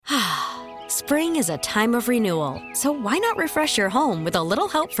Spring is a time of renewal, so why not refresh your home with a little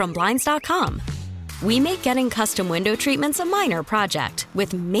help from Blinds.com? We make getting custom window treatments a minor project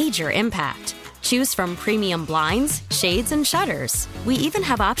with major impact. Choose from premium blinds, shades, and shutters. We even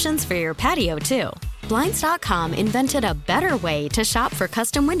have options for your patio, too. Blinds.com invented a better way to shop for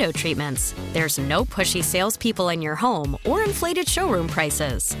custom window treatments. There's no pushy salespeople in your home or inflated showroom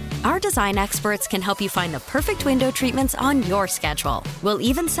prices. Our design experts can help you find the perfect window treatments on your schedule. We'll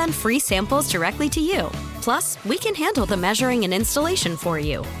even send free samples directly to you. Plus, we can handle the measuring and installation for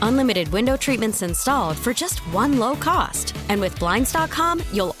you. Unlimited window treatments installed for just one low cost. And with Blinds.com,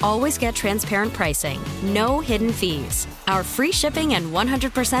 you'll always get transparent pricing. No hidden fees. Our free shipping and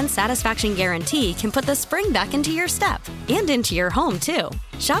 100% satisfaction guarantee can put the spring back into your step and into your home, too.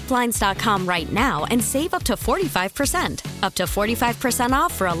 Shop Blinds.com right now and save up to 45%. Up to 45%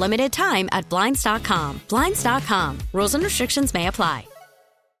 off for a limited time at Blinds.com. Blinds.com. Rules and restrictions may apply.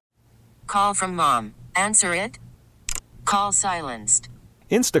 Call from mom. Answer it. Call silenced.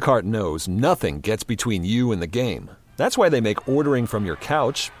 Instacart knows nothing gets between you and the game. That's why they make ordering from your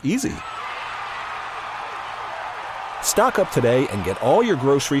couch easy. Stock up today and get all your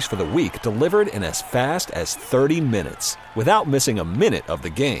groceries for the week delivered in as fast as 30 minutes without missing a minute of the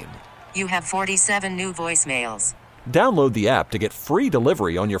game. You have 47 new voicemails. Download the app to get free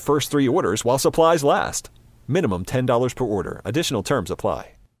delivery on your first 3 orders while supplies last. Minimum $10 per order. Additional terms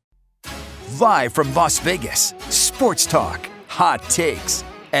apply. Live from Las Vegas, sports talk, hot takes,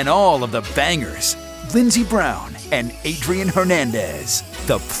 and all of the bangers. Lindsey Brown and Adrian Hernandez,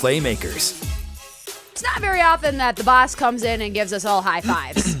 the Playmakers. It's not very often that the boss comes in and gives us all high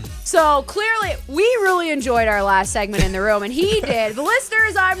fives. So clearly, we really enjoyed our last segment in the room, and he did. The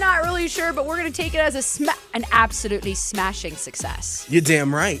listeners, I'm not really sure, but we're going to take it as an absolutely smashing success. You're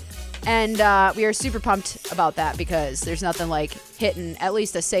damn right. And we are super pumped about that because there's nothing like hitting at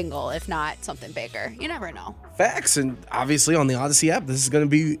least a single, if not something bigger. You never know. Facts. And obviously on the Odyssey app, this is going to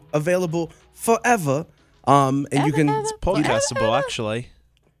be available forever. And you can... It's podcastable, actually.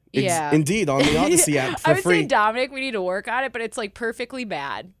 Yeah. Indeed, on the Odyssey app for I would free. say, Dominic, we need to work on it, but it's like perfectly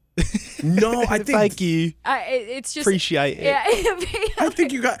bad. No, I think... Thank you. It's just... Appreciate it. Yeah. I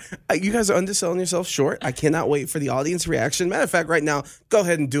think you guys are underselling yourself short. I cannot wait for the audience reaction. Matter of fact, right now, go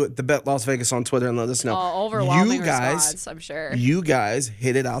ahead and do it. The Bet Las Vegas on Twitter and let us know. Overwhelming response, I'm sure. You guys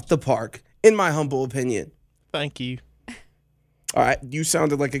hit it out the park, in my humble opinion. Thank you. All right, you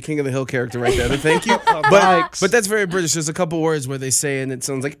sounded like a King of the Hill character right there. Thank you. But that's very British. There's a couple words where they say, and it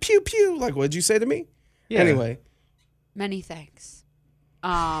sounds like pew pew. Like, what'd you say to me? Yeah. Anyway. Many thanks.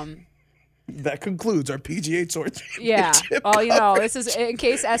 That concludes our PGA Tour Championship. Yeah. Well, you know, this is in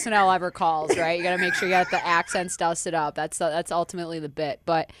case SNL ever calls, right? You got to make sure you got the accents dusted up. That's ultimately the bit.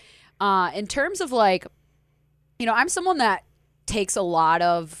 But in terms of like, you know, I'm someone that takes a lot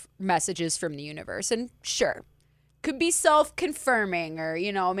of messages from the universe, and sure, could be self-confirming, or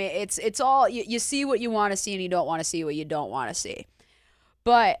you know, I mean, it's all you see what you want to see, and you don't want to see what you don't want to see.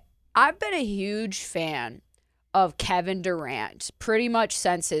 But I've been a huge fan of Kevin Durant pretty much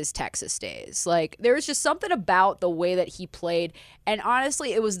since his Texas days. Like, there was just something about the way that he played, and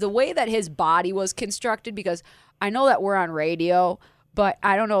honestly, it was the way that his body was constructed, because I know that we're on radio, but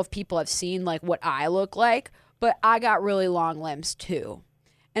I don't know if people have seen like what I look like, but I got really long limbs too.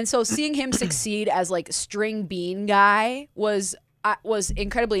 And so seeing him succeed as like string bean guy was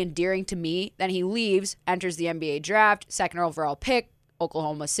incredibly endearing to me. Then he leaves, enters the NBA draft, second overall pick,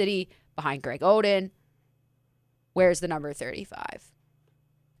 Oklahoma City, behind Greg Oden. Where's the number 35?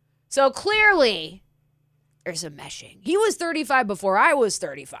 So clearly, there's a meshing. He was 35 before I was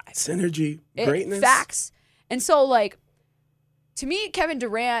 35. Synergy, greatness. Facts. And so, like, to me, Kevin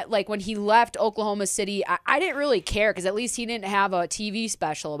Durant, like, when he left Oklahoma City, I didn't really care, because at least he didn't have a TV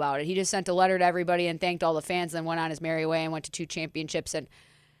special about it. He just sent a letter to everybody and thanked all the fans, and went on his merry way and went to 2 championships and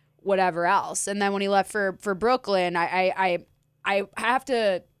whatever else. And then when he left for Brooklyn, I have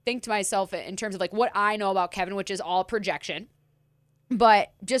to think to myself in terms of like what I know about Kevin, which is all projection,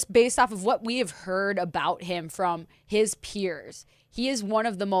 but just based off of what we have heard about him from his peers, he is one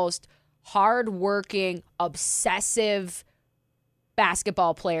of the most hardworking, obsessive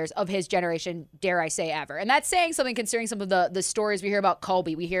basketball players of his generation, dare I say ever. And that's saying something considering some of the stories we hear about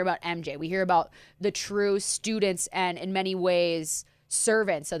Kobe, we hear about MJ, we hear about the true students and in many ways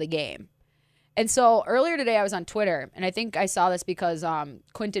servants of the game. And so earlier today I was on Twitter, and I think I saw this because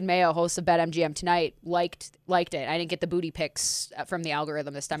Quentin Mayo, host of BetMGM Tonight, liked it. I didn't get the booty pics from the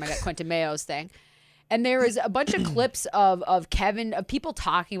algorithm this time. I got Quentin Mayo's thing. And there was a bunch of clips of people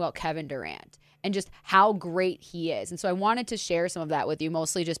talking about Kevin Durant and just how great he is. And so I wanted to share some of that with you,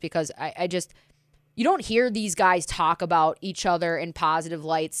 mostly just because you don't hear these guys talk about each other in positive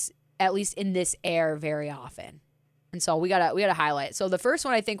lights at least in this air, very often. And so we gotta highlight it. So the first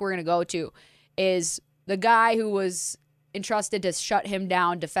one I think we're gonna go to is the guy who was entrusted to shut him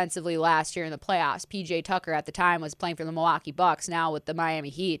down defensively last year in the playoffs. PJ Tucker at the time was playing for the Milwaukee Bucks, now with the Miami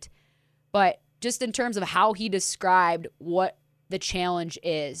Heat. But just in terms of how he described what the challenge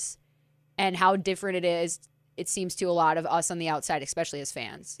is and how different it is, it seems to a lot of us on the outside, especially as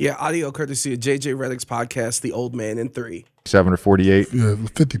fans. Yeah, audio courtesy of JJ Redick's podcast, The Old Man in 3. 7 or 48. Yeah,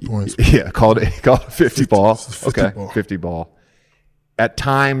 50 points. Yeah, call it 50 ball. 50 okay, ball. 50 ball. At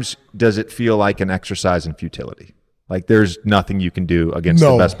times, does it feel like an exercise in futility? Like there's nothing you can do against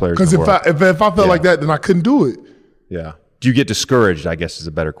the best players in the world? Because if I felt like that, then I couldn't do it. Yeah. Do you get discouraged, I guess is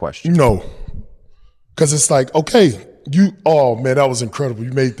a better question. No. Because it's like, okay, oh man, that was incredible.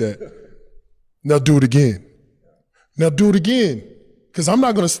 You made that. Now do it again. Now do it again. Because I'm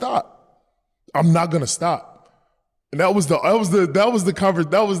not gonna stop. I'm not gonna stop. And that was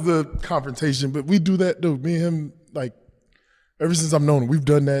the confrontation. But we do that, dude. Me and him, like, ever since I've known him, we've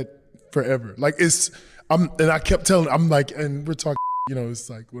done that forever. Like and I kept telling him, I'm like, and we're talking, it's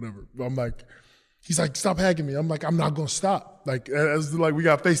like whatever. I'm like, he's like, stop hacking me. I'm like, I'm not gonna stop. Like, as like we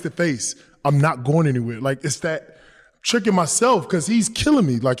got face to face. I'm not going anywhere. Like, it's that tricking myself because he's killing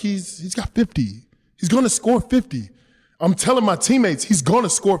me. Like, he's got 50. He's gonna score 50. I'm telling my teammates he's gonna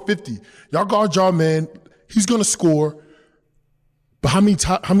score 50. Y'all guard y'all man. He's gonna score. But how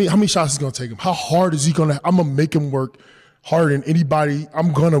many shots is gonna take him? How hard is he gonna? I'm gonna make him work harder than anybody.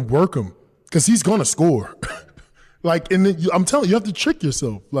 I'm gonna work him because he's gonna score. Like, and then I'm telling you, you have to trick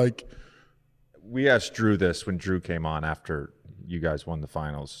yourself. Like, we asked Drew this when Drew came on after you guys won the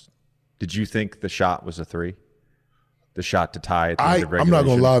finals. Did you think the shot was a 3? The shot to tie at the end of regulation? I'm not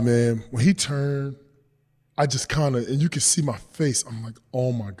gonna lie, man. When he turned, I just kind of, and you can see my face. I'm like,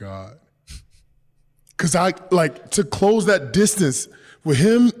 oh my God. Cause I like to close that distance with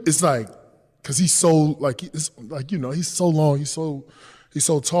him. It's like, cause he's so like, he's so long. He's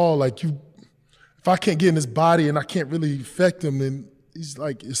so tall. Like if I can't get in his body and I can't really affect him, then he's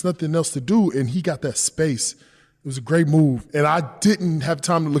like, it's nothing else to do. And he got that space. It was a great move, and I didn't have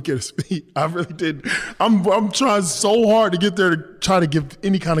time to look at his feet. I really didn't. I'm trying so hard to get there to try to give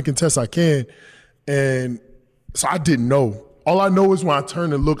any kind of contest I can, and so I didn't know. All I know is when I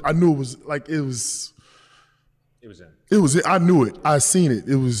turned and looked, I knew it was like it was. It was in. It was. I knew it. I seen it.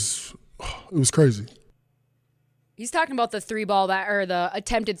 It was crazy. He's talking about the 3-ball or the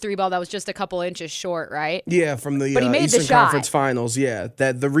attempted 3-ball that was just a couple inches short, right? Yeah, from the but he made Eastern the shot. Conference Finals. Yeah,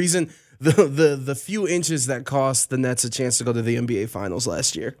 that the reason. The few inches that cost the Nets a chance to go to the NBA Finals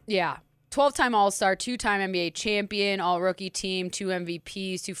last year. Yeah. 12-time All-Star, 2-time NBA champion, All-Rookie team, 2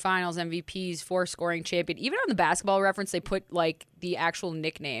 MVPs, 2 Finals MVPs, 4 scoring champion. Even on the Basketball Reference, they put like the actual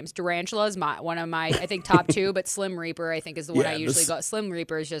nicknames. Durantula is one of my, I think, top 2, but Slim Reaper, I think, is the one I usually go. Slim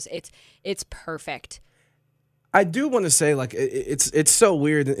Reaper is just, it's perfect. I do want to say, like, it's so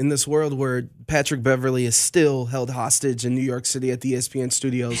weird in this world where Patrick Beverley is still held hostage in New York City at the ESPN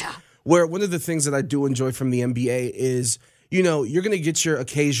studios. Yeah. Where one of the things that I do enjoy from the NBA is, you're going to get your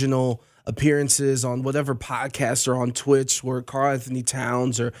occasional appearances on whatever podcast or on Twitch where Karl Anthony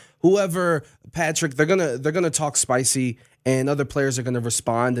Towns or whoever, Patrick, they're gonna talk spicy and other players are going to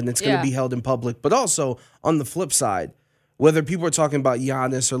respond and it's going to be held in public. But also on the flip side, whether people are talking about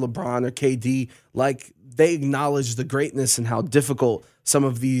Giannis or LeBron or KD, like they acknowledge the greatness and how difficult some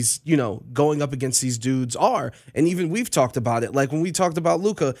of these, going up against these dudes are. And even we've talked about it. Like when we talked about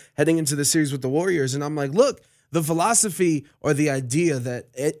Luka heading into the series with the Warriors, and I'm like, look, the philosophy or the idea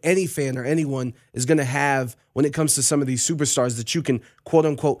that any fan or anyone is going to have when it comes to some of these superstars that you can, quote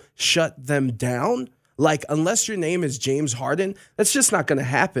unquote, shut them down. Like, unless your name is James Harden, that's just not going to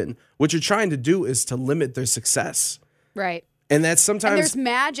happen. What you're trying to do is to limit their success. Right. And that's sometimes. And there's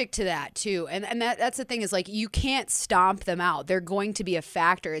magic to that too. And that's the thing is like you can't stomp them out. They're going to be a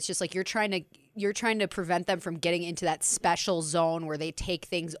factor. It's just like you're trying to prevent them from getting into that special zone where they take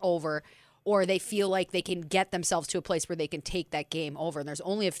things over or they feel like they can get themselves to a place where they can take that game over. And there's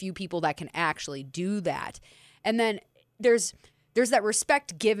only a few people that can actually do that. And then there's that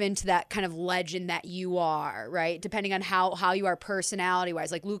respect given to that kind of legend that you are, right? Depending on how you are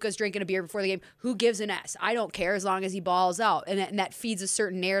personality-wise. Like Luka's drinking a beer before the game. Who gives an S? I don't care as long as he balls out. And that feeds a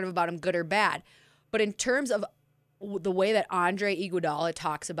certain narrative about him, good or bad. But in terms of the way that Andre Iguodala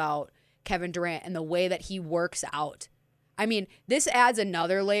talks about Kevin Durant and the way that he works out, I mean, this adds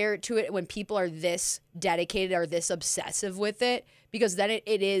another layer to it when people are this dedicated or this obsessive with it, because then it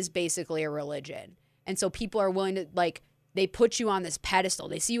is basically a religion. And so people are willing to, like, they put you on this pedestal.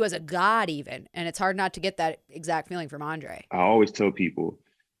 They see you as a god even, and it's hard not to get that exact feeling from Andre. I always tell people,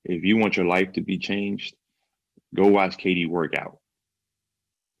 if you want your life to be changed, go watch KD work out.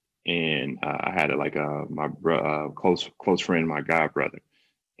 and I had my close friend, my god brother,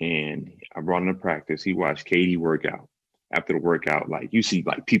 and I brought him to practice. He watched KD work out. After the workout, like you see,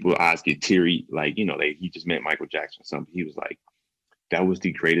 like people's eyes get teary, like he just met Michael Jackson or something. He was like, "That was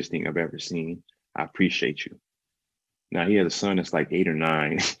the greatest thing I've ever seen. I appreciate you." Now he has a son that's like 8 or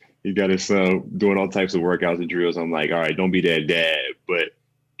 9. He got his son doing all types of workouts and drills. I'm like, all right, don't be that dad. But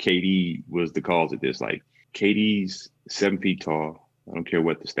KD was the cause of this. Like KD's 7 feet tall. I don't care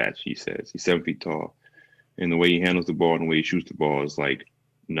what the stat sheet says. He's 7 feet tall. And the way he handles the ball and the way he shoots the ball is like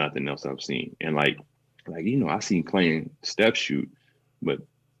nothing else I've seen. And like I seen playing Steph shoot, but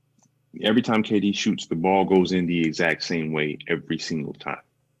every time KD shoots, the ball goes in the exact same way every single time.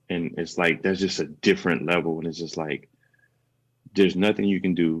 And it's like, there's just a different level. And it's just like, there's nothing you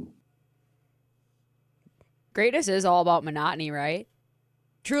can do. Greatness is all about monotony, right?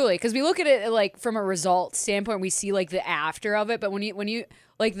 Truly, because we look at it like from a result standpoint, we see like the after of it. But when you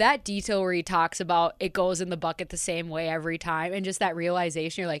like that detail where he talks about it goes in the bucket the same way every time, and just that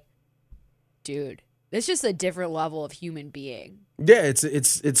realization, you're like, dude, it's just a different level of human being. Yeah,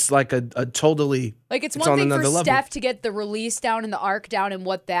 it's like a totally like it's one thing for level. Steph to get the release down and the arc down and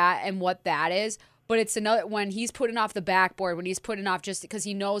what that is, but it's another when he's putting off the backboard, when he's putting off just because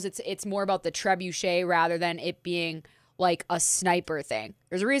he knows it's more about the trebuchet rather than it being like a sniper thing.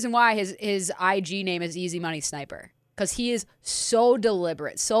 There's a reason why his IG name is Easy Money Sniper, because he is so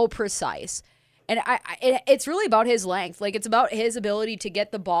deliberate, so precise. And it's really about his length. Like it's about his ability to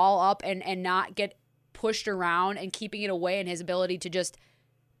get the ball up and not get pushed around and keeping it away, and his ability to just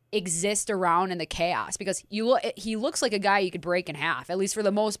exist around in the chaos, because he looks like a guy you could break in half, at least for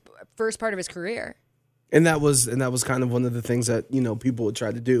the first part of his career. And that was kind of one of the things that people would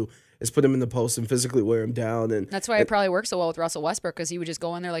try to do is put him in the post and physically wear him down. And that's why it probably works so well with Russell Westbrook, because he would just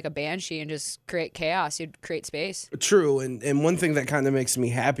go in there like a banshee and just create chaos. He'd create space. True. And one thing that kind of makes me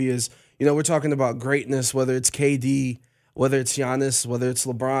happy is, we're talking about greatness, whether it's KD, whether it's Giannis, whether it's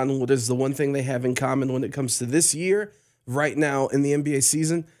LeBron. What is the one thing they have in common when it comes to this year, right now in the NBA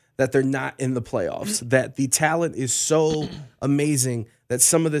season, that they're not in the playoffs, that the talent is so amazing that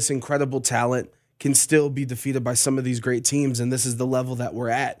some of this incredible talent can still be defeated by some of these great teams. And this is the level that we're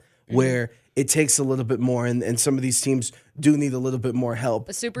at, where it takes a little bit more, and some of these teams do need a little bit more help.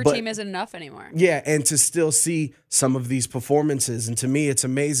 A super team isn't enough anymore. Yeah, and to still see some of these performances, and to me, it's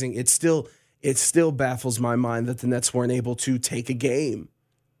amazing. It still baffles my mind that the Nets weren't able to take a game,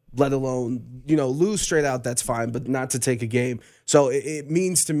 let alone, lose straight out, that's fine, but not to take a game. So it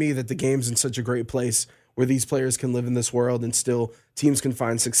means to me that the game's in such a great place where these players can live in this world and still teams can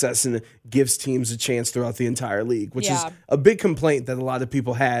find success, and it gives teams a chance throughout the entire league, which is a big complaint that a lot of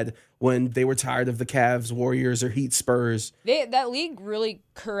people had when they were tired of the Cavs, Warriors, or Heat, Spurs. That league really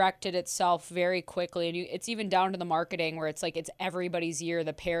corrected itself very quickly, and it's even down to the marketing where it's like it's everybody's year,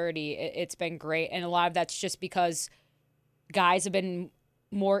 the parity. It's been great, and a lot of that's just because guys have been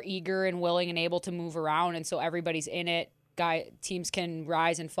more eager and willing and able to move around, and so everybody's in it. Teams can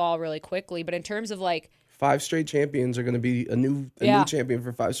rise and fall really quickly, but in terms of like 5 straight champions are going to be a new champion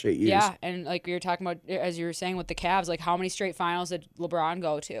for 5 straight years. Yeah, and like we were talking about, as you were saying with the Cavs, like how many straight finals did LeBron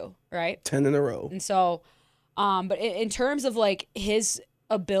go to, right? 10 in a row. And so, but in terms of like his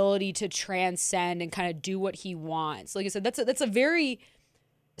ability to transcend and kind of do what he wants, like I said, that's a very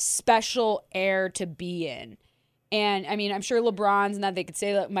special air to be in. And I mean, I'm sure LeBron's in that. They could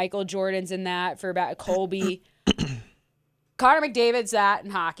say that Michael Jordan's in that for about Kobe. Connor McDavid's that in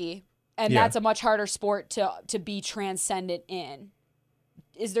hockey. And that's a much harder sport to be transcendent in.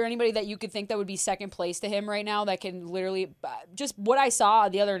 Is there anybody that you could think that would be second place to him right now that can literally just what I saw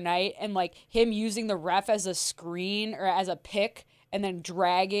the other night, and like him using the ref as a screen or as a pick and then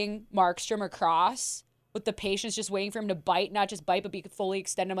dragging Markstrom across with the patience just waiting for him to bite, not just bite, but be fully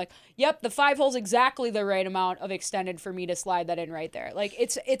extended. I'm like, yep, the 5 hole's exactly the right amount of extended for me to slide that in right there. Like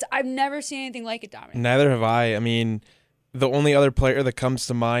it's I've never seen anything like it, Dominic. Neither have I. I mean, the only other player that comes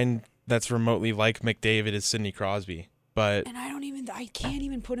to mind that's remotely like McDavid is Sidney Crosby, but I can't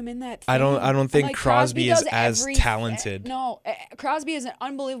even put him in that. I don't think like, Crosby is as talented. No, Crosby is an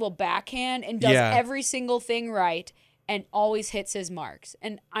unbelievable backhand and does every single thing right and always hits his marks.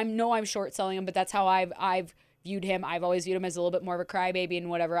 And I'm short selling him, but that's how I've viewed him. I've always viewed him as a little bit more of a crybaby and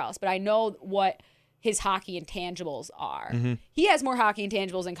whatever else. But I know what his hockey intangibles are. Mm-hmm. He has more hockey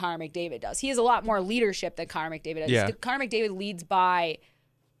intangibles than Connor McDavid does. He has a lot more leadership than Connor McDavid does. Yeah. Connor McDavid leads by.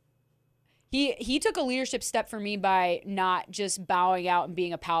 He took a leadership step for me by not just bowing out and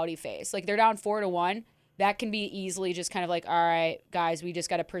being a pouty face. Like they're down 4-1. That can be easily just kind of like, all right, guys, we just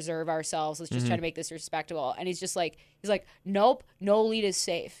got to preserve ourselves. Let's just try to make this respectable. And he's like, nope, no lead is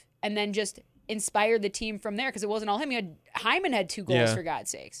safe. And then just inspired the team from there because it wasn't all him. Hyman had 2 goals, for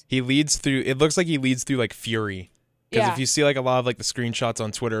God's sakes. He leads through, it looks like he leads through like fury. Because Yeah. if you see like a lot of like the screenshots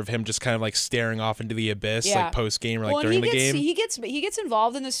on Twitter of him just kind of like staring off into the abyss, Yeah. like post game or like Well, and during the game. he gets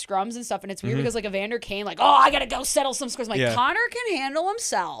involved in the scrums and stuff, and it's weird because like Evander Kane, like, oh, I gotta go settle some scrums. I'm like, Yeah. Connor can handle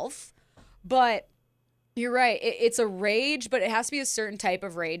himself, but you're right. It's a rage, but it has to be a certain type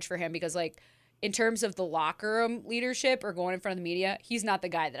of rage for him because like in terms of the locker room leadership or going in front of the media, he's not the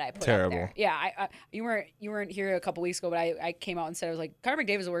guy that I put Terrible. up there. Yeah, you weren't here a couple weeks ago, but I came out and said I was like, Connor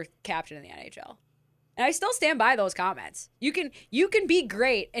McDavid is the worst captain in the NHL. And I still stand by those comments. You can be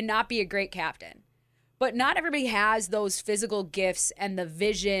great and not be a great captain. But not everybody has those physical gifts and the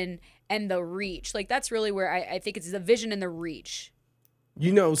vision and the reach. Like that's really where I think it's the vision and the reach.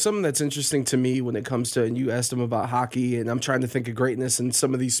 You know, something that's interesting to me when it comes to, and you asked him about hockey, and I'm trying to think of greatness in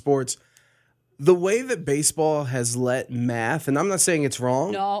some of these sports. The way that baseball has let math, and I'm not saying it's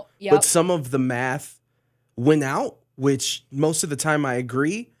wrong, No, yep. but some of the math went out, which most of the time I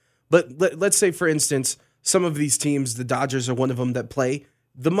agree. But let's say, for instance, some of these teams, the Dodgers are one of them that play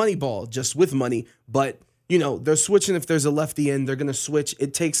the money ball just with money. But, you know, they're switching. If there's a lefty in, they're going to switch.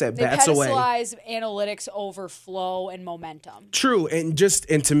 It takes at bats away. They pedestalize analytics over flow and momentum. True. And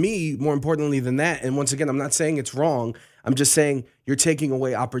to me, more importantly than that, and once again, I'm not saying it's wrong. I'm just saying you're taking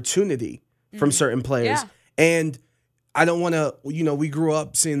away opportunity from certain players. Yeah. And I don't want to, we grew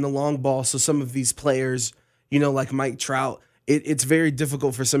up seeing the long ball. So some of these players, like Mike Trout, it's very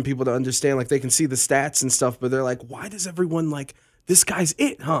difficult for some people to understand. Like they can see the stats and stuff, but they're like, why does everyone like, this guy's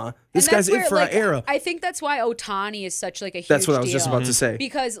it, huh? This guy's it for our era. I think that's why Ohtani is such like a huge That's what I was deal. just about to say.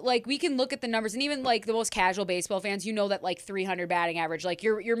 Because like we can look at the numbers, and even like the most casual baseball fans, that like 300 batting average, like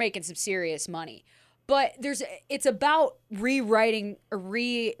you're making some serious money. But it's about rewriting or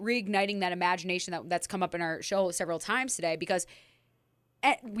reigniting that imagination that's come up in our show several times today. Because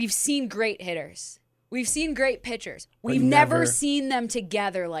we've seen great hitters. We've seen great pitchers. We've never seen them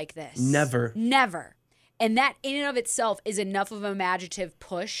together like this. Never. And that in and of itself is enough of an imaginative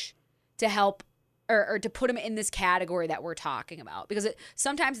push to help or to put them in this category that we're talking about. Because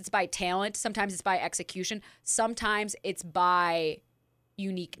sometimes it's by talent, sometimes it's by execution, sometimes it's by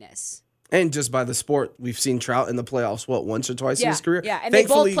uniqueness. And just by the sport, we've seen Trout in the playoffs, once or twice in his career? Yeah, and they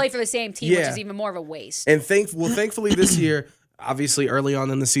both play for the same team, which is even more of a waste. And thankfully this year, obviously early on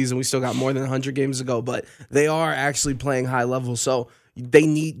in the season, we still got more than 100 games to go, but they are actually playing high level. So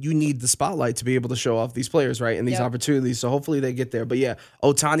you need the spotlight to be able to show off these players, right, and these opportunities. So hopefully they get there. But yeah,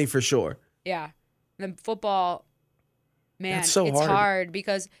 Ohtani for sure. Yeah. And football, man, it's hard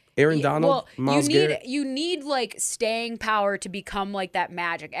because Aaron Donald, Myles Garrett. You need like staying power to become like that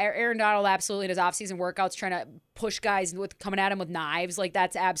magic. Aaron Donald absolutely in his offseason workouts trying to push guys with coming at him with knives. Like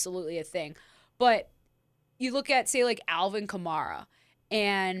that's absolutely a thing. But you look at, say, like Alvin Kamara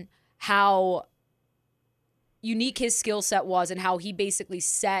and how unique his skill set was and how he basically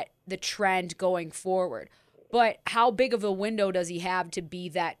set the trend going forward. But how big of a window does he have to be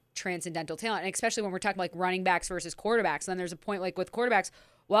that transcendental talent? And especially when we're talking like running backs versus quarterbacks. Then there's a point like with quarterbacks,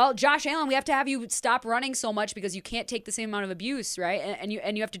 well, Josh Allen, we have to have you stop running so much because you can't take the same amount of abuse, right? And you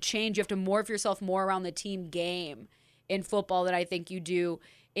have to change. You have to morph yourself more around the team game in football than I think you do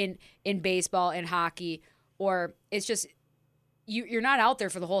in baseball and hockey. Or it's just you're not out there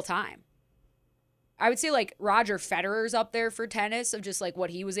for the whole time. I would say like Roger Federer's up there for tennis of just like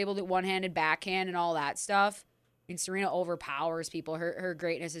what he was able to one-handed backhand and all that stuff. I mean, Serena overpowers people. Her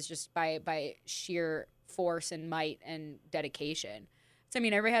greatness is just by sheer force and might and dedication. So I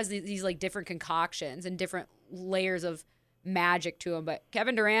mean, everybody has these like different concoctions and different layers of magic to him. But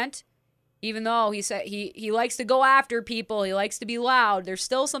Kevin Durant, even though he said he likes to go after people, he likes to be loud, there's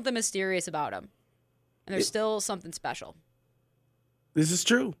still something mysterious about him. And there's still something special. This is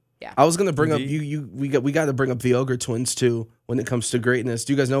true. Yeah. I was gonna bring up we got to bring up the Ogre Twins too when it comes to greatness.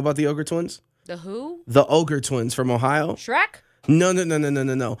 Do you guys know about the Ogre Twins? The who? The Ogre Twins from Ohio. Shrek? No.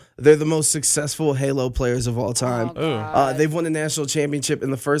 They're the most successful Halo players of all time. Oh, they've won a national championship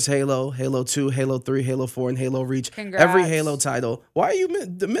in the first Halo, Halo 2, Halo 3, Halo 4, and Halo Reach. Congrats. Every Halo title. Why are you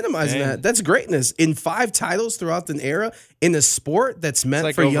minimizing that? That's greatness. In 5 titles throughout an era in a sport that's meant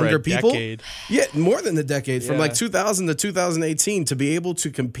like for over younger a people. decade. Yeah, more than a decade. From Yeah. like 2000 to 2018 to be able to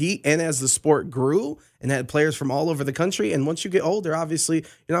compete, and as the sport grew and had players from all over the country. And once you get older, obviously,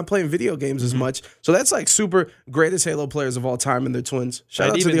 you're not playing video games as much. So that's like super greatest Halo players of all time, and they're twins.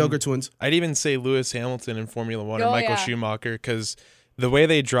 Shout out to the Ogre Twins. I'd even say Lewis Hamilton in Formula One or Oh, Michael yeah. Schumacher, because the way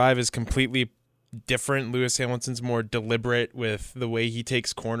they drive is completely different. Lewis Hamilton's more deliberate with the way he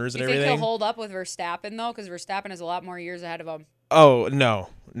takes corners Do and you think everything. he'll hold up with Verstappen, though? Because Verstappen has a lot more years ahead of him. Oh, no.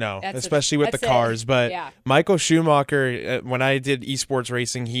 That's Especially with the that's it. cars. But Yeah. Michael Schumacher, when I did esports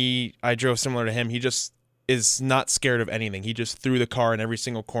racing, I drove similar to him. He just is not scared of anything. He just threw the car in every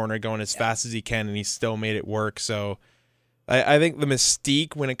single corner going as fast as he can, and he still made it work. So I think the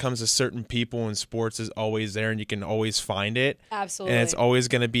mystique when it comes to certain people in sports is always there, and you can always find it. Absolutely. And it's always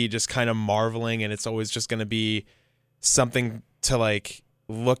going to be just kind of marveling, and it's always just going to be something to like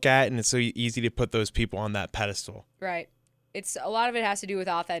look at, and it's so easy to put those people on that pedestal. Right. It's a lot of it has to do with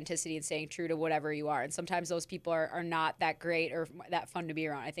authenticity and staying true to whatever you are. And sometimes those people are not that great or that fun to be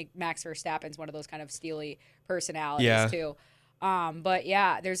around. I think Max Verstappen's one of those kind of steely personalities too. But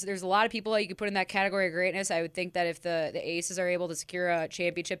yeah, there's a lot of people that you could put in that category of greatness. I would think that if the Aces are able to secure a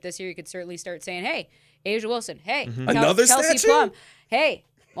championship this year, you could certainly start saying, hey, Asia Wilson, hey, Another Kelsey statue? Plum, hey.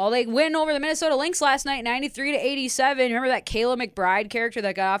 Well, they win over the Minnesota Lynx last night, 93-87. Remember that Kayla McBride character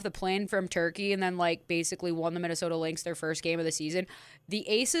that got off the plane from Turkey and then like basically won the Minnesota Lynx their first game of the season? The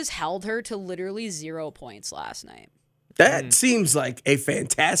Aces held her to literally 0 points last night. That seems like a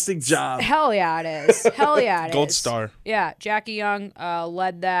fantastic job. Hell yeah, it is. Hell yeah, it Gold is. star. Yeah, Jackie Young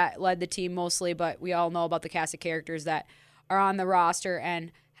led the team mostly, but we all know about the cast of characters that are on the roster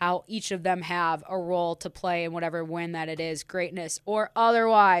and how each of them have a role to play in whatever win that it is, greatness or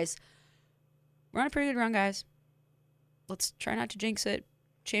otherwise. We're on a pretty good run, guys. Let's try not to jinx it.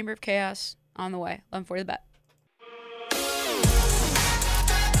 Chamber of Chaos on the way. 11:40 the bet.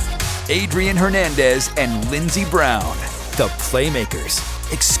 Adrian Hernandez and Lindsey Brown, the Playmakers,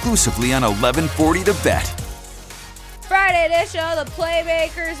 exclusively on 1140 The Bet. Friday edition of the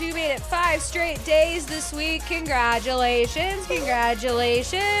Playmakers. You made it 5 straight days this week. Congratulations.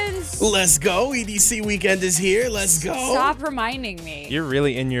 Let's go. EDC weekend is here. Let's go. Stop reminding me. You're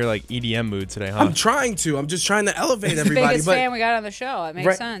really in your like EDM mood today, huh? I'm trying to. I'm just trying to elevate everybody. Biggest fan we got on the show. It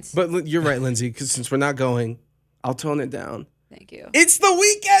makes sense. But you're right, Lindsay, because since we're not going, I'll tone it down. Thank you. It's the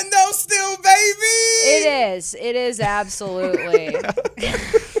weekend, though, still, baby. It is absolutely.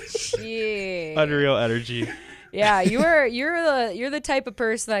 Jeez. Unreal energy. Yeah, you're the type of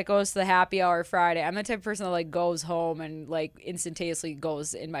person that goes to the happy hour Friday. I'm the type of person that like goes home and like instantaneously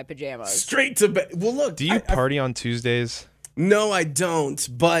goes in my pajamas. Straight to bed. Well, look. Do you party on Tuesdays? No, I don't.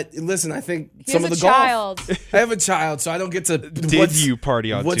 But listen, I think He some has of the a child. golf. I have a child, so I don't get to. Did you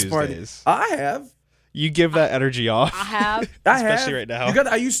party on Tuesdays? I have. You give that energy off. I have. Especially right now.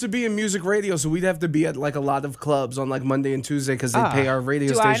 I used to be in music radio, so we'd have to be at like a lot of clubs on like Monday and Tuesday because they pay our radio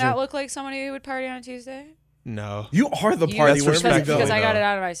Do station. I not look like somebody who would party on a Tuesday? No. You are the party wherever you go. Because I got it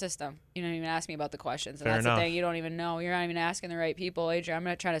out of my system. You don't even ask me about the questions. And Fair that's enough. the thing. You don't even know. You're not even asking the right people, Adrian. I'm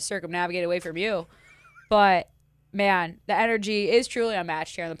not trying to circumnavigate away from you. But, man, the energy is truly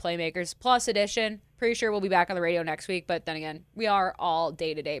unmatched here on the Playmakers Plus edition. Pretty sure we'll be back on the radio next week. But then again, we are all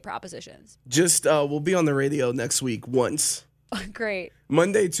day-to-day propositions. Just, we'll be on the radio next week once. Great.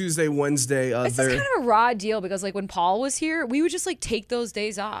 Monday, Tuesday, Wednesday. It's just kind of a raw deal because, like, when Paul was here, we would just, like, take those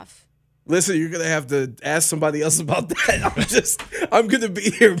days off. Listen, you're going to have to ask somebody else about that. I'm going to be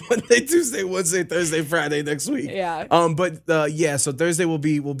here Monday, Tuesday, Wednesday, Thursday, Friday next week. Yeah. So Thursday we'll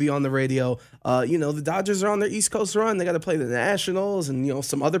be on the radio. The Dodgers are on their East Coast run. They got to play the Nationals and,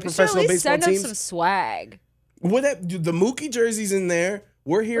 some other professional baseball send teams. them some swag. The Mookie jersey's in there.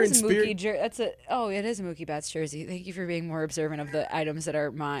 We're here in spirit. It is a Mookie Betts jersey. Thank you for being more observant of the items that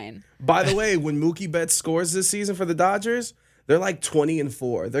are mine. By the way, when Mookie Betts scores this season for the Dodgers, they're like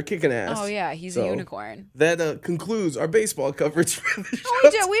 20-4. They're kicking ass. Oh yeah, he's a unicorn. That concludes our baseball coverage for the show.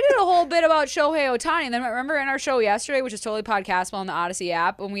 We did a whole bit about Shohei Ohtani, and then remember in our show yesterday, which is totally podcastable on the Odyssey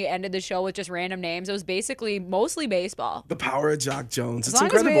app, when we ended the show with just random names, it was basically mostly baseball. The power of Jock Jones. It's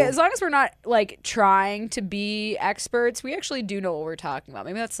incredible. incredible. As long as we're not like trying to be experts, we actually do know what we're talking about.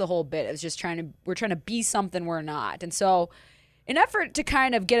 Maybe that's the whole bit. It's just we're trying to be something we're not, and so. In effort to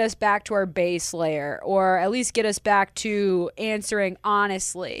kind of get us back to our base layer, or at least get us back to answering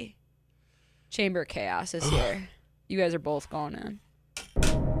honestly, Chamber of Chaos is here. You guys are both going in.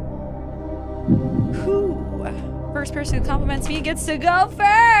 Whew. First person who compliments me gets to go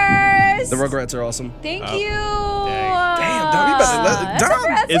first. The Rugrats are awesome. Thank you. Damn, Dom, you better let Dom.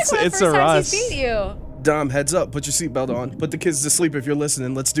 It's a Russ. You. Dom, heads up. Put your seatbelt on. Put the kids to sleep if you're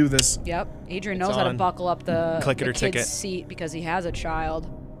listeling. Let's do this. Yep. Adrian knows how to buckle up the Click-it or kid's ticket. seat because he has a child.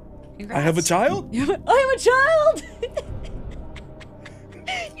 Congrats. I have a child? I have a child.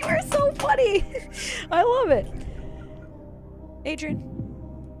 You are so funny. I love it. Adrian,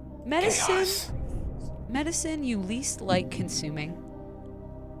 medicine you least like consuming?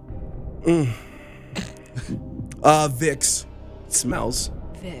 Vicks. It smells.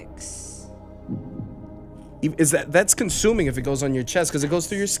 Vicks. Is that's consuming if it goes on your chest because it goes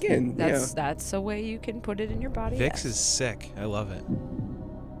through your skin. That's a way you can put it in your body. Vicks is sick. I love it.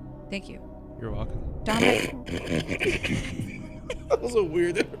 Thank you. You're welcome. Dominic. That was a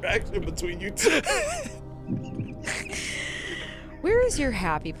weird interaction between you two. Where is your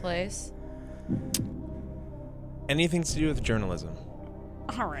happy place? Anything to do with journalism.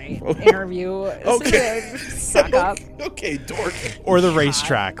 All right. Interview. Okay. Suck up. Okay, dork. Or the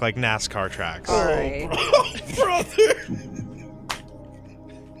racetrack, like NASCAR tracks. All right. Brother.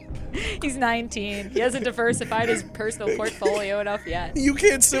 He's 19. He hasn't diversified his personal portfolio enough yet. You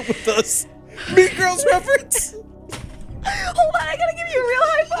can't sit with us. Mean Girls reference. Hold on, I gotta give you a real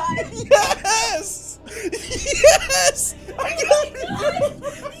high five. Yes. Yes.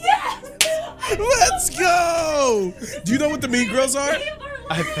 Yes. Let's go. Do you know what the Mean Girls are?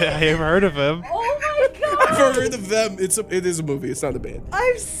 I have heard of him. Oh my god. I've heard of them. It is a movie. It's not a band.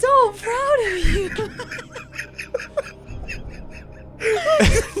 I'm so proud of you.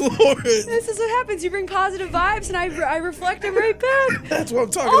 Lord. This is what happens. You bring positive vibes, and I reflect them right back. That's what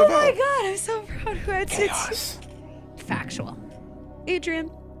I'm talking Oh about. my god, I'm so proud of you. It's factual. Adrian,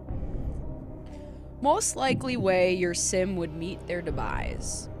 most likely way your sim would meet their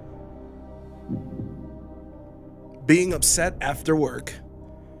demise. Being upset after work.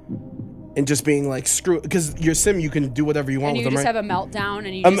 And just being like, screw, because your sim, you can do whatever you want And you with them, just right? have a meltdown,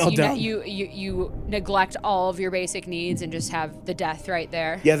 and you neglect all of your basic needs and just have the death right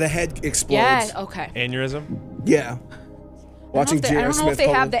there. Yeah, the head explodes. Yeah, okay. Aneurysm? Yeah. Watching I J.R. don't know Smith if they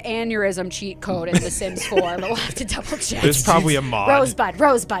have hold- the aneurysm cheat code in The Sims 4, but we'll have to double check. There's probably a mod. Rosebud.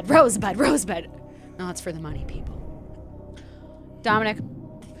 No, it's for the money, people. Dominic. I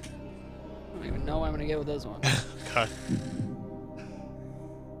don't even know what I'm going to get with this one. God.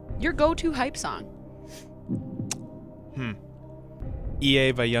 Your go-to hype song.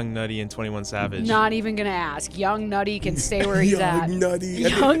 EA by Young Nutty and 21 Savage. Not even going to ask. Young Nutty can stay where he's at. Young Nutty.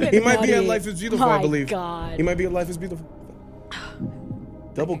 Young He might be Nutty. at Life is Beautiful, My I believe. God. He might be at Life is Beautiful.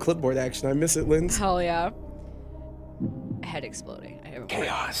 Double clipboard action. I miss it, Linz. Hell yeah. Head exploding.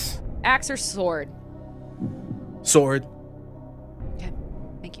 Chaos. Axe or sword? Sword. Okay,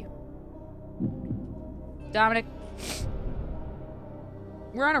 thank you. Dominic,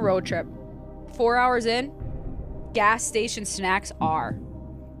 we're on a road trip. 4 hours in, gas station snacks are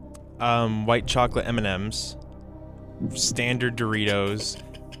White chocolate M&Ms, standard Doritos,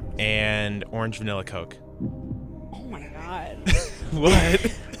 and orange vanilla Coke. Oh my god.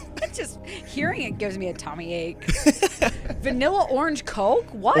 What? Just hearing it gives me a tummy ache. Vanilla orange Coke?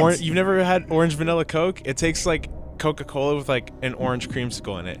 What? You've never had orange vanilla Coke? It tastes like Coca-Cola with like an orange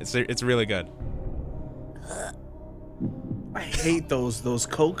creamsicle in it. It's really good. I hate those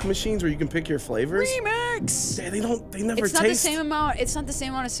Coke machines where you can pick your flavors. Remix. They never It's taste. not the same amount. It's not the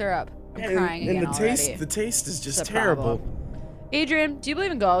same amount of syrup. I'm crying again and already. the taste is just It's a terrible. problem. Adrian, do you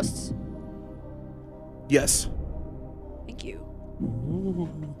believe in ghosts? Yes. Thank you.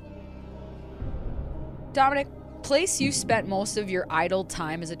 Dominic, place you spent most of your idle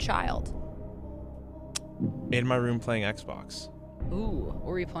time as a child. In my room playing Xbox. Ooh, what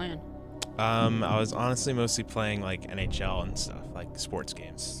were you playing? I was honestly mostly playing like NHL and stuff, like sports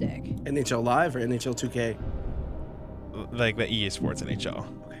games. Sick. NHL Live or NHL 2K? Like the EA Sports NHL.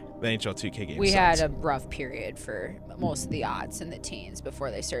 The NHL 2K games. We had a rough period for most of the aughts and the teens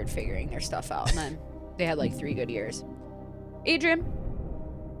before they started figuring their stuff out. And then they had like 3 good years. Adrian,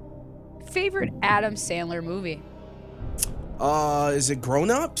 favorite Adam Sandler movie? Is it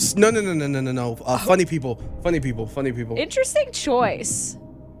Grown Ups? No. Funny People. Interesting choice.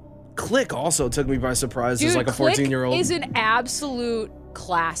 Click also took me by surprise Dude, as like a 14-year-old. Click is an absolute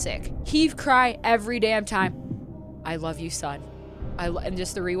classic. Heave cry every damn time. I love you, son. And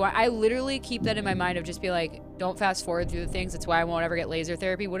just the rewind. I literally keep that in my mind of just be like, don't fast forward through the things. That's why I won't ever get laser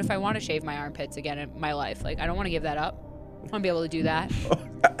therapy. What if I want to shave my armpits again in my life? Like, I don't want to give that up. I want to be able to do that.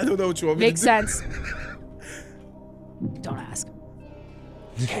 I don't know what you want me Makes to do. sense. Don't ask.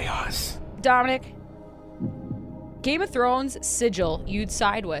 Chaos. Dominic, Game of Thrones sigil you'd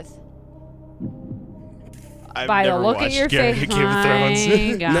side with. I've By the never look at watched your Game face. of Thrones.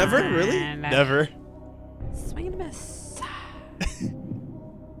 My God. Never? Really? Never. Swing and a miss.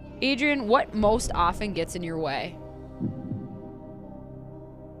 Adrian, what most often gets in your way?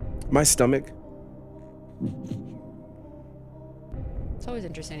 My stomach. It's always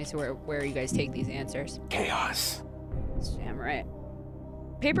interesting to see where you guys take these answers. Chaos. That's damn right.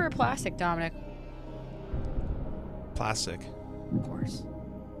 Paper or plastic, Dominic? Plastic. Of course.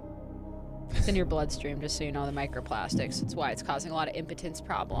 It's in your bloodstream, just so you know, the microplastics. It's why it's causing a lot of impotence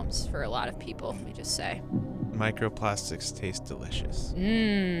problems for a lot of people, let me just say. Microplastics taste delicious.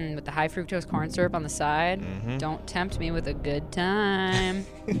 With the high fructose corn syrup on the side. Mm-hmm. Don't tempt me with a good time.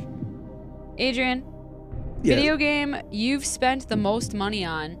 Adrian, Yeah. video game you've spent the most money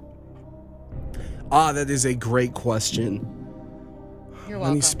on. That is a great question. You're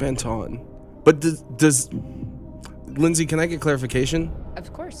Money welcome. spent on. But does Lindsay, can I get clarification?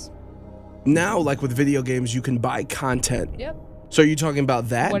 Of course. Now, like with video games, you can buy content. Yep. So are you talking about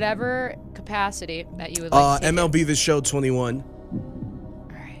that? Whatever capacity that you would like to take it. MLB The Show 21. All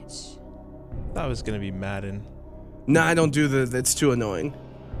right. Thought it was gonna be Madden. No, I don't do that's too annoying.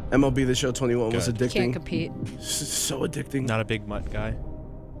 MLB The Show 21 was Good. addicting. Can't compete. So addicting. Not a big mutt guy.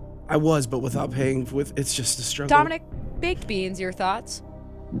 I was, but without paying with it's just a struggle. Dominic, baked beans, your thoughts?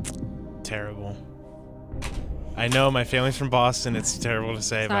 Terrible. I know my family's from Boston. It's terrible to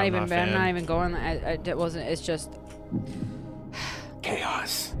say, It's but not I'm even not a bad. fan. I'm not even going. It wasn't. It's just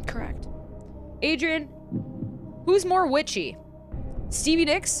Chaos. correct. Adrian, who's more witchy, Stevie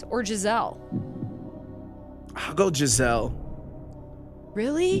Nicks or Giselle? I'll go Giselle.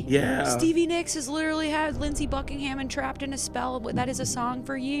 Really? Yeah. Stevie Nicks has literally had Lindsey Buckingham entrapped in a spell. That is a song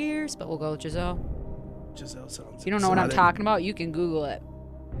for years. But we'll go with Giselle. Giselle sounds. You don't know what I'm exotic. talking about? You can Google it.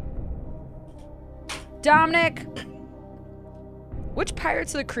 Dominic, which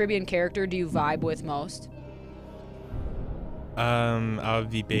Pirates of the Caribbean character do you vibe with most? I would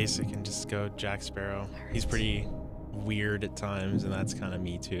be basic and just go Jack Sparrow. He's pretty weird at times, and that's kind of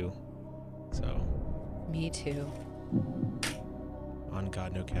me too. So, Me too. on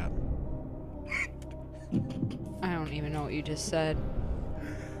God, no cap. I don't even know what you just said.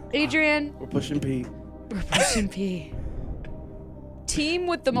 Adrian, We're pushing P. we're pushing P. Team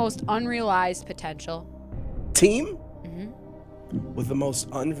with the most unrealized potential. Team with the most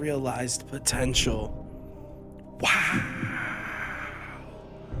unrealized potential. Wow.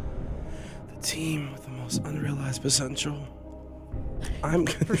 The team with the most unrealized potential. I'm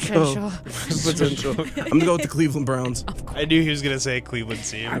gonna Potential. go potential. I'm gonna go with the Cleveland Browns. I knew he was gonna say Cleveland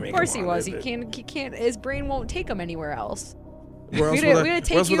team. I mean, Of course come he on, was. is He it? can't. His brain won't take him anywhere else. Where else, We're would, gonna I, take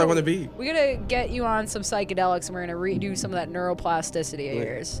where else would you. I want to be? We're gonna get you on some psychedelics, and we're gonna redo some of that neuroplasticity of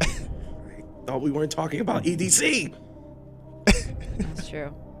yours. Thought we weren't talking about EDC. That's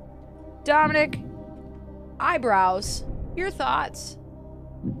true. Dominic, eyebrows. Your thoughts?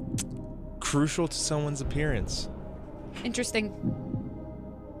 Crucial to someone's appearance. Interesting.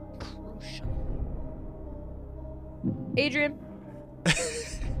 Crucial. Adrian,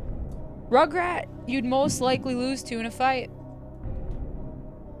 Rugrat, you'd most likely lose to in a fight.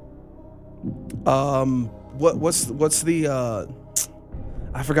 What's the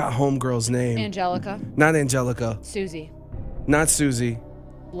I forgot homegirl's name. Angelica, Not Angelica. Susie, Not Susie.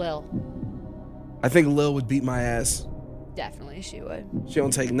 Lil. I think Lil would beat my ass. Definitely she would. She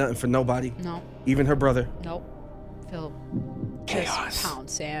don't take nothing for nobody. No, Even her brother. nope. Phil. Chaos. Just pound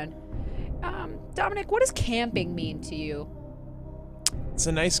sand. Dominic, what does camping mean to you? It's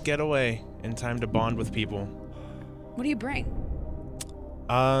a nice getaway and time to bond with people. What do you bring?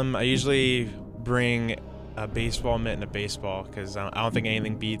 I usually bring a baseball mitt and a baseball because I don't think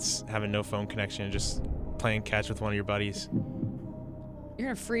anything beats having no phone connection and just playing catch with one of your buddies. You're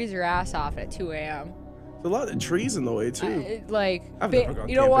gonna freeze your ass off at 2 a.m. There's a lot of trees in the way too. I've never gone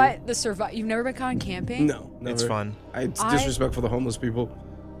you know camping. what? You've never been gone camping? No, never. It's fun. It's disrespect for the homeless people.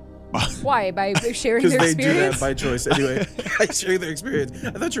 Why? By sharing Because their they experience? do that by choice. Anyway, I share their experience.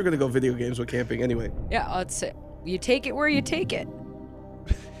 I thought you were gonna go video games with camping. Anyway, Yeah, that's it. You take it where you take it.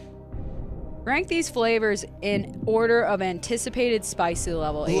 Rank these flavors in order of anticipated spicy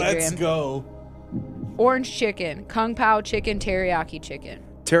level, Adrian. let's go. Orange chicken, Kung Pao chicken, teriyaki chicken.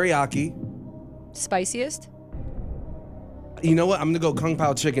 Teriyaki. Spiciest? You know what? I'm gonna go Kung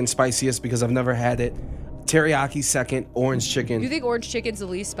Pao chicken spiciest because I've never had it. Teriyaki second. Orange chicken. You think orange chicken's the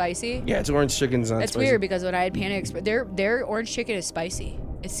least spicy? Yeah, it's orange chicken's not That's spicy. weird because when I had Panda Express, their orange chicken is spicy.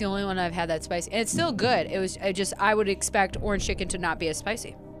 It's the only one I've had that's spicy, and it's still good. I would expect orange chicken to not be as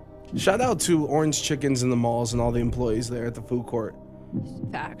spicy. Shout out to Orange Chickens in the malls and all the employees there at the food court.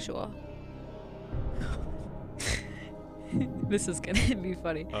 Factual. This is gonna be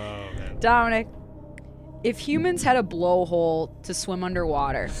funny. Oh, man. Dominic, if humans had a blowhole to swim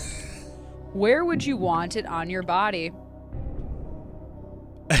underwater, where would you want it on your body?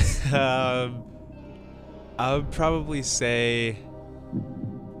 I would probably say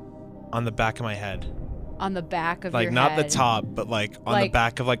on the back of my head. On the back of Like, your not head. the top, but like on the Like-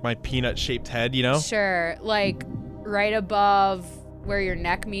 back of like my peanut-shaped head, you know? Sure, like right above where your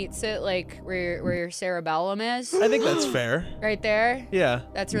neck meets it, like where your cerebellum is. I think that's fair. Right there. Yeah.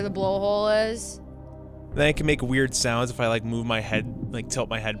 That's where the blowhole is. Then I can make weird sounds if I like move my head, like tilt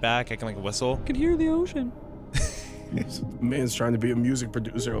my head back. I can like whistle. I can hear the ocean. Man's trying to be a music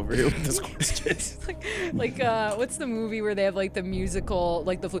producer over here with this question. like what's the movie where they have like the musical,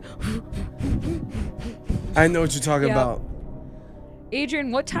 like the flute? I know what you're talking Yeah. about.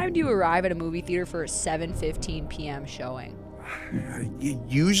 Adrian, what time do you arrive at a movie theater for a 7:15 p.m. showing?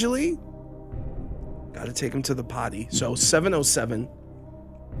 Usually, gotta take him to the potty. So 7:07.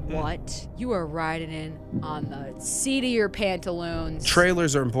 What? You are riding in on the seat of your pantaloons.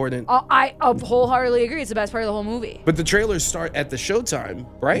 Trailers are important. I wholeheartedly agree. It's the best part of the whole movie. But the trailers start at the showtime,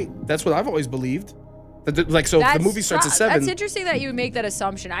 right? That's what I've always believed. If the movie starts at 7. That's interesting that you would make that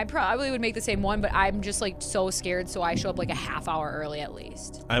assumption. I probably would make the same one, but I'm just like so scared, so I show up like a half hour early at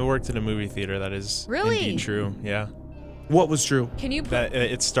least. I worked in a movie theater. That is Really? indeed true. Yeah. What was true? Can you put,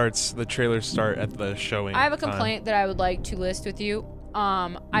 That the trailers start at the showing. I have a time. complaint that I would like to list with you.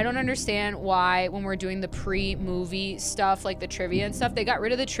 I don't understand why when we're doing the pre-movie stuff, like the trivia and stuff, they got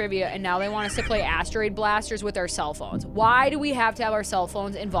rid of the trivia and now they want us to play asteroid blasters with our cell phones. Why do we have to have our cell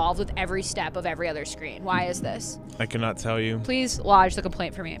phones involved with every step of every other screen? Why is this? I cannot tell you. Please lodge the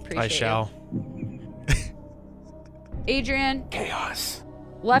complaint for me. Appreciate I shall. Adrian. Chaos.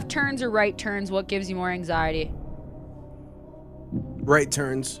 Left turns or right turns, what gives you more anxiety? Right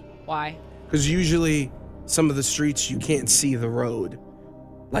turns. Why? Because usually some of the streets you can't see the road.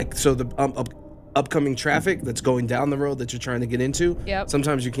 Like, so the upcoming traffic that's going down the road that you're trying to get into, Yep.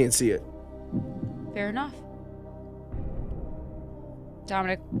 sometimes you can't see it. Fair enough.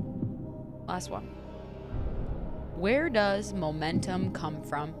 Dominic, last one. Where does momentum come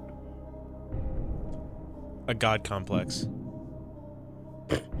from? A god complex.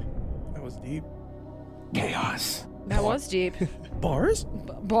 That was deep. Chaos. That was deep. Bars?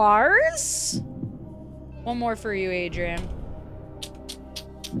 Bars? One more for you, Adrian.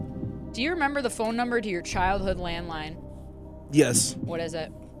 Do you remember the phone number to your childhood landline? Yes. What is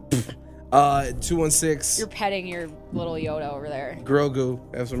it? 216. You're petting your little Yoda over there. Grogu.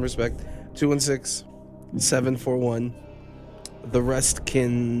 Have some respect. 216-741. The rest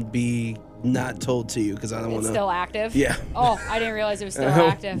can be not told to you because I don't want It's to. still active? Yeah. Oh, I didn't realize it was still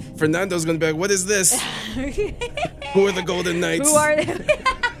active. Fernando's going to be like, what is this? Who are the Golden Knights? Who are they?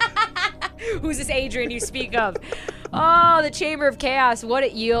 Who's this Adrian you speak of? Oh, the Chamber of Chaos. What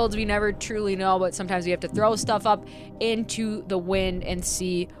it yields, we never truly know, but sometimes we have to throw stuff up into the wind and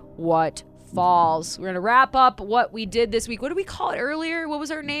see what falls. We're going to wrap up what we did this week. What did we call it earlier? What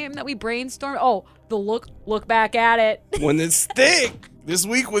was our name that we brainstormed? Oh, the look back at it. When it's thick. This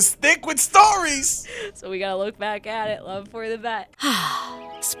week was thick with stories. So we got to look back at it. Love for the bet.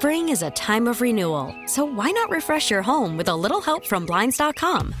 Spring is a time of renewal, so why not refresh your home with a little help from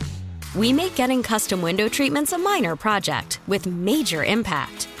Blinds.com? We make getting custom window treatments a minor project with major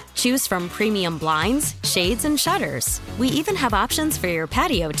impact. Choose from premium blinds, shades, and shutters. We even have options for your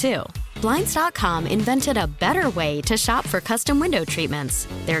patio, too. Blinds.com invented a better way to shop for custom window treatments.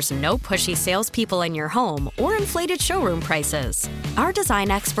 There's no pushy salespeople in your home or inflated showroom prices. Our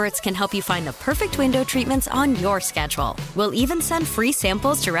design experts can help you find the perfect window treatments on your schedule. We'll even send free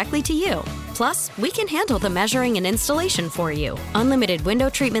samples directly to you. Plus, we can handle the measuring and installation for you. Unlimited window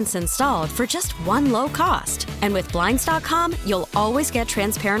treatments installed for just one low cost. And with Blinds.com, you'll always get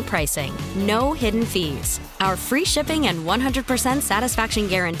transparent pricing. No hidden fees. Our free shipping and 100% satisfaction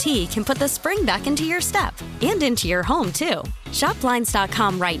guarantee can put the spring back into your step and into your home, too. Shop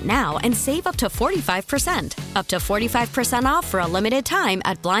Blinds.com right now and save up to 45%. Up to 45% off for a limited time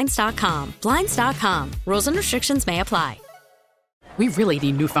at Blinds.com. Blinds.com. Rules and restrictions may apply. We really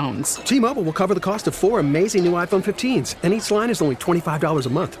need new phones. T-Mobile will cover the cost of 4 amazing new iPhone 15s, and each line is only $25 a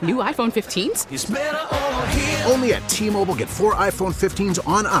month. New iPhone 15s? It's better over here. Only at T-Mobile, get 4 iPhone 15s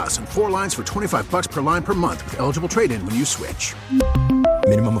on us and 4 lines for $25 per line per month with eligible trade-in when you switch.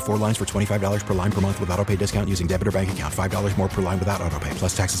 Minimum of 4 lines for $25 per line per month with autopay discount using debit or bank account. $5 more per line without autopay,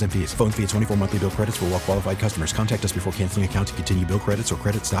 plus taxes and fees. Phone fee at 24 monthly bill credits for well-qualified customers. Contact us before canceling account to continue bill credits or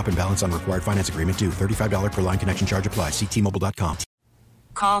credit stop and balance on required finance agreement due. $35 per line connection charge applies. See T-Mobile.com.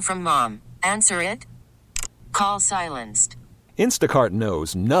 Call from mom. Answer it. Call silenced. Instacart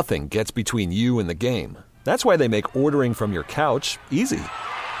knows nothing gets between you and the game. That's why they make ordering from your couch easy.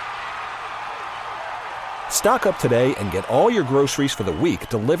 Stock up today and get all your groceries for the week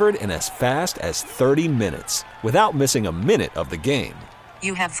delivered in as fast as 30 minutes without missing a minute of the game.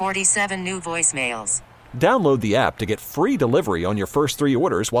 You have 47 new voicemails. Download the app to get free delivery on your first 3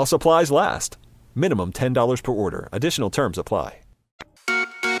 orders while supplies last. Minimum $10 per order. Additional terms apply.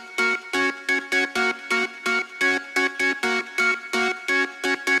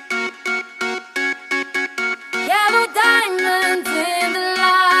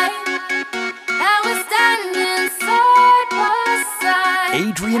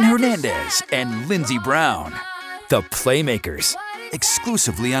 Adrian Hernandez and Lindsey Brown. The Playmakers,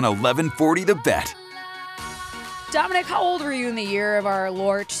 exclusively on 1140 The Bet. Dominic, how old were you in the year of our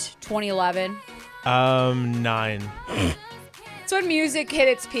Lort 2011? 9. It's when music hit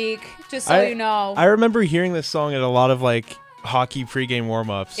its peak, just so you know. I remember hearing this song at a lot of like hockey pregame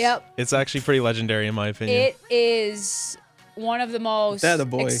warm-ups. Yep. It's actually pretty legendary in my opinion. It is one of the most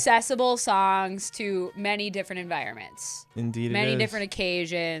accessible songs to many different environments. Indeed, many different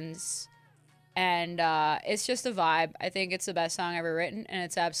occasions. And it's just a vibe. I think it's the best song ever written, and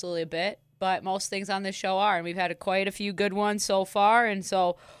it's absolutely a bit. But most things on this show are, and we've had quite a few good ones so far, and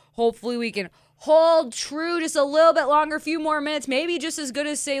so hopefully we can hold true just a little bit longer, a few more minutes, maybe just as good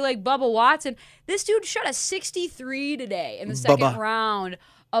as, say, like Bubba Watson. This dude shot a 63 today in the second round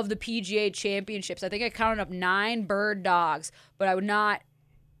of the PGA Championships. I think I counted up 9 bird dogs, but I would not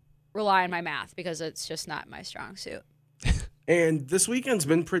rely on my math because it's just not my strong suit. And this weekend's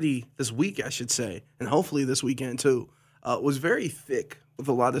been this week, I should say, and hopefully this weekend too, was very thick with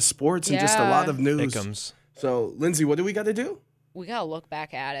a lot of sports and just a lot of news. Hickams. So, Lindsay, what do we got to do? We got to look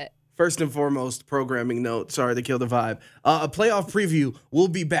back at it. First and foremost, programming note. Sorry to kill the vibe. A playoff preview. We'll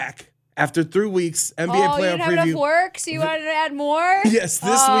be back after 3 weeks. NBA playoff you didn't have preview. enough work, so you wanted to add more? Yes,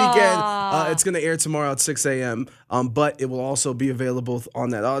 this weekend. It's going to air tomorrow at 6 a.m., but it will also be available on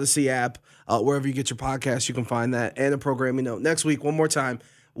that Odyssey app. Wherever you get your podcast, you can find that. And a programming note. Next week, one more time,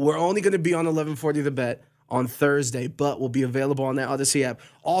 we're only going to be on 1140 The Bet on Thursday, but we'll be available on that Odyssey app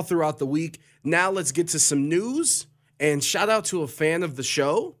all throughout the week. Now let's get to some news. And shout out to a fan of the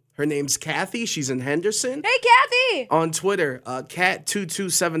show. Her name's Kathy. She's in Henderson. Hey, Kathy! On Twitter,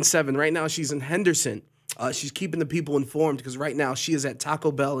 Cat2277. Right now, she's in Henderson. She's keeping the people informed because right now she is at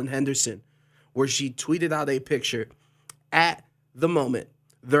Taco Bell in Henderson, where she tweeted out a picture. At the moment,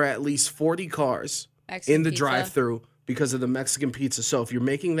 there are at least 40 cars in the drive-thru because of the Mexican pizza. So if you're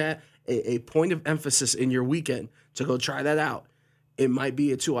making that a point of emphasis in your weekend to go try that out, it might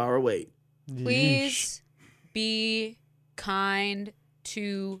be a 2-hour wait. Please be kind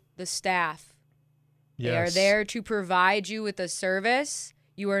to the staff. Yes. They are there to provide you with a service.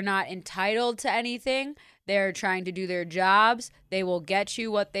 You are not entitled to anything. They're trying to do their jobs. They will get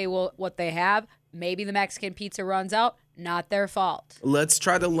you what they have. Maybe the Mexican pizza runs out. Not their fault. Let's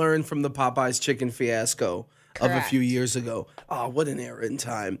try to learn from the Popeyes chicken fiasco of a few years ago. Oh, what an era in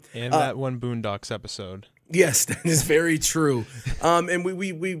time. And that one Boondocks episode. Yes, that is very true. And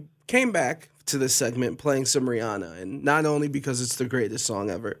we came back to this segment playing some Rihanna, and not only because it's the greatest song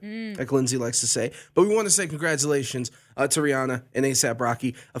ever, like Lindsay likes to say, but we want to say congratulations to Rihanna and A$AP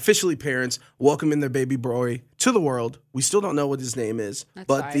Rocky, officially parents, welcoming their baby boy to the world. We still don't know what his name is,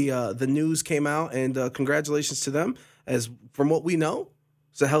 but the news came out, and congratulations to them. As from what we know,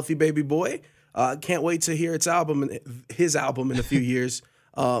 it's a healthy baby boy. Can't wait to hear his album in a few years,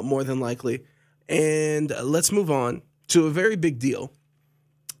 more than likely. And let's move on to a very big deal.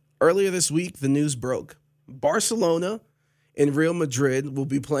 Earlier this week, the news broke. Barcelona and Real Madrid will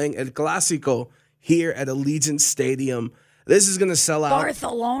be playing El Clásico here at Allegiant Stadium. This is going to sell out.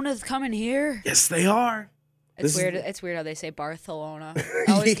 Barcelona's coming here? Yes, they are. It's weird. It's weird how they say Barcelona. It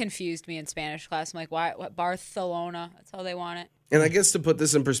always confused me in Spanish class. I'm like, why? What Barcelona? That's how they want it. And I guess to put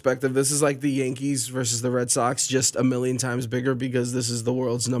this in perspective, this is like the Yankees versus the Red Sox, just a million times bigger because this is the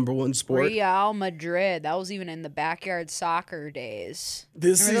world's #1 sport. Real Madrid. That was even in the backyard soccer days.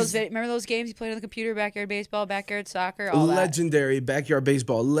 Remember those games you played on the computer? Backyard baseball, backyard soccer, all legendary. That. Backyard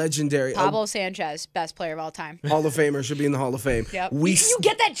baseball, legendary. Pablo Sanchez, best player of all time. Hall of Famer, should be in the Hall of Fame. Yep. You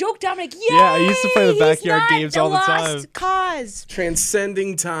get that joke, Dominic? Yay! Yeah, I used to play the backyard games all the time. Lost cause.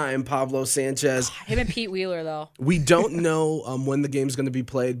 Transcending time, Pablo Sanchez. God, him and Pete Wheeler, though. We don't know when the game's going to be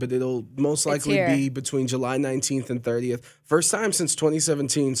played, but it'll most likely be between July 19th and 30th. First time since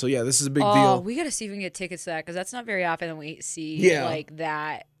 2017, so yeah, this is a big deal. Oh, we got to see if we can get tickets to that, because that's not very often that we see like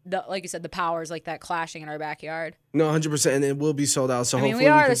that. Like you said, the powers like that clashing in our backyard. No, 100%, and it will be sold out. So I mean, we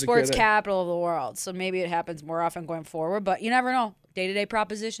are the sports capital of the world, so maybe it happens more often going forward, but you never know. Day-to-day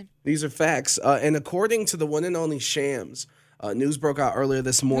proposition. These are facts. And according to the one and only Shams, news broke out earlier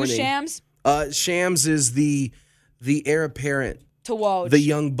this morning. Who's Shams? Shams is the heir apparent to Woj. The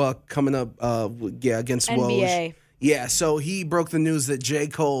young buck coming up against NBA. Woj. Yeah, so he broke the news that J.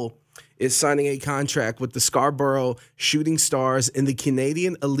 Cole is signing a contract with the Scarborough Shooting Stars in the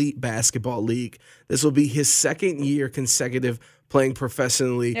Canadian Elite Basketball League. This will be his second year consecutive playing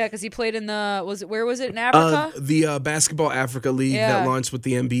professionally. Yeah, because he played in where was it, in Africa? The Basketball Africa League that launched with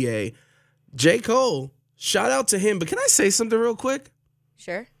the NBA. J. Cole, shout out to him. But can I say something real quick?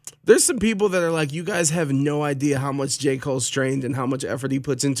 Sure. There's some people that are like, you guys have no idea how much J. Cole's trained and how much effort he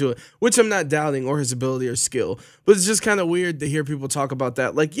puts into it, which I'm not doubting, or his ability or skill. But it's just kind of weird to hear people talk about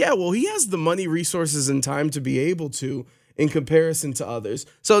that. Like, yeah, well, he has the money, resources, and time to be able to in comparison to others.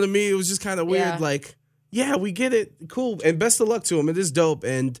 So to me, it was just kind of weird. Yeah. Like, yeah, we get it. Cool. And best of luck to him. It is dope.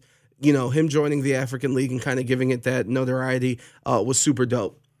 And, you know, him joining the African League and kind of giving it that notoriety was super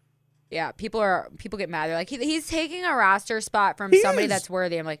dope. Yeah, people get mad. They're like, he's taking a roster spot from somebody that's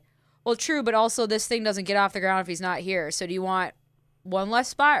worthy. I'm like, well, true, but also this thing doesn't get off the ground if he's not here. So do you want one less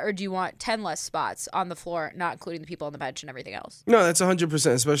spot or do you want 10 less spots on the floor, not including the people on the bench and everything else? No, that's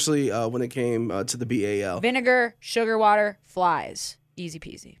 100%, especially when it came to the BAL. Vinegar, sugar water, flies. Easy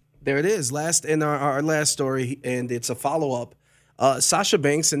peasy. There it is. Last in our last story, and it's a follow-up. Sasha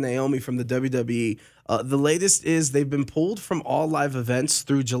Banks and Naomi from the WWE. The latest is they've been pulled from all live events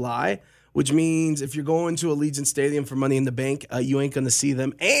through July, which means if you're going to Allegiant Stadium for Money in the Bank, you ain't going to see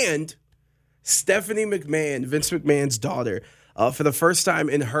them. And Stephanie McMahon, Vince McMahon's daughter, for the first time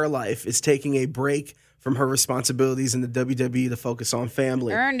in her life, is taking a break from her responsibilities in the WWE to focus on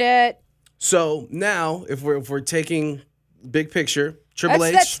family. Earned it. So now, if we're taking big picture, Triple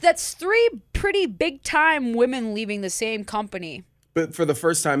H. That's three pretty big-time women leaving the same company. But for the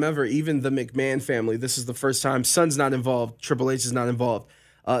first time ever, even the McMahon family, this is the first time. Son's not involved. Triple H is not involved.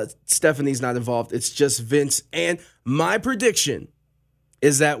 Stephanie's not involved. It's just Vince. And my prediction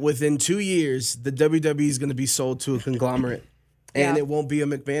is that within 2 years, the WWE is going to be sold to a conglomerate. And it won't be a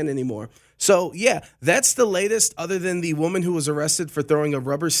McMahon anymore. So, yeah, that's the latest, other than the woman who was arrested for throwing a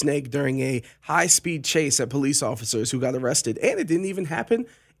rubber snake during a high-speed chase at police officers who got arrested. And it didn't even happen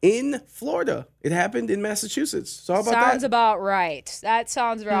in Florida. It happened in Massachusetts. So how about that? Sounds about right. That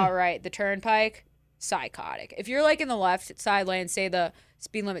sounds about right. The turnpike, psychotic. If you're like in the left side lane, say the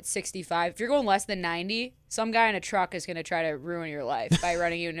speed limit's 65. If you're going less than 90, some guy in a truck is going to try to ruin your life by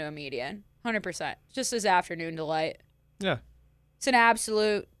running you into a median. 100%. Just as afternoon delight. Yeah. It's an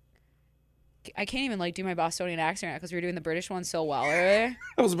absolute... I can't even do my Bostonian accent because we were doing the British one so well earlier.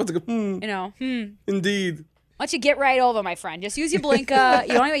 I was about to go, Indeed. Why don't you get right over, my friend? Just use your blinker.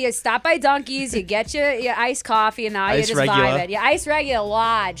 You stop by Dunkies, you get your iced coffee, and now you just vibe it. Yeah, ice regular,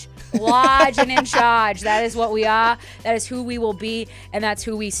 large and in charge. That is what we are. That is who we will be, and that's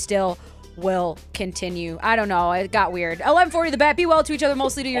who we still will continue. I don't know. It got weird. 11:40 The Bet. Be well to each other,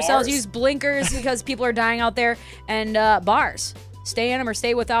 mostly to yourselves. Use blinkers because people are dying out there. And bars. Stay in them or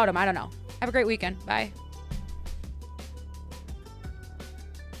stay without them. I don't know. Have a great weekend. Bye.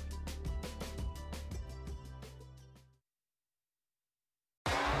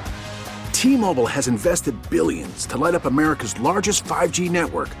 T-Mobile has invested billions to light up America's largest 5G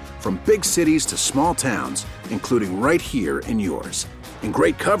network, from big cities to small towns, including right here in yours. And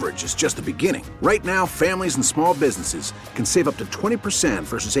great coverage is just the beginning. Right now, families and small businesses can save up to 20%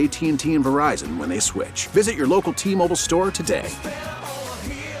 versus AT&T and Verizon when they switch. Visit your local T-Mobile store today.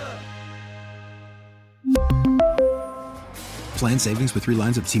 Plan savings with 3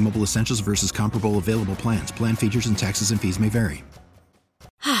 lines of T-Mobile Essentials versus comparable available plans. Plan features and taxes and fees may vary.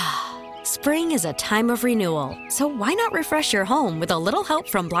 Spring is a time of renewal, so why not refresh your home with a little help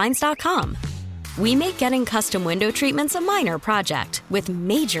from Blinds.com? We make getting custom window treatments a minor project with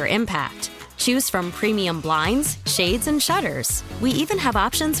major impact. Choose from premium blinds, shades, and shutters. We even have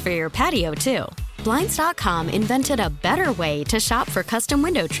options for your patio, too. Blinds.com invented a better way to shop for custom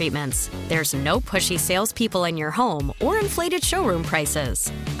window treatments. There's no pushy salespeople in your home or inflated showroom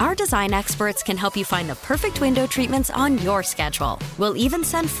prices. Our design experts can help you find the perfect window treatments on your schedule. We'll even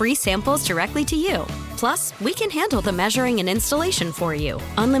send free samples directly to you. Plus, we can handle the measuring and installation for you.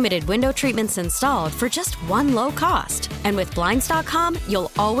 Unlimited window treatments installed for just one low cost. And with Blinds.com,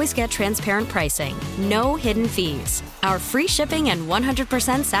 you'll always get transparent pricing. No hidden fees. Our free shipping and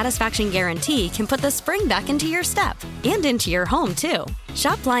 100% satisfaction guarantee can put the spring back into your step and into your home, too.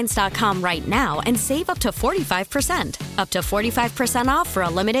 Shop Blinds.com right now and save up to 45%. Up to 45% off for a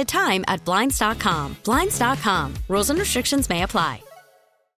limited time at Blinds.com. Blinds.com. Rules and restrictions may apply.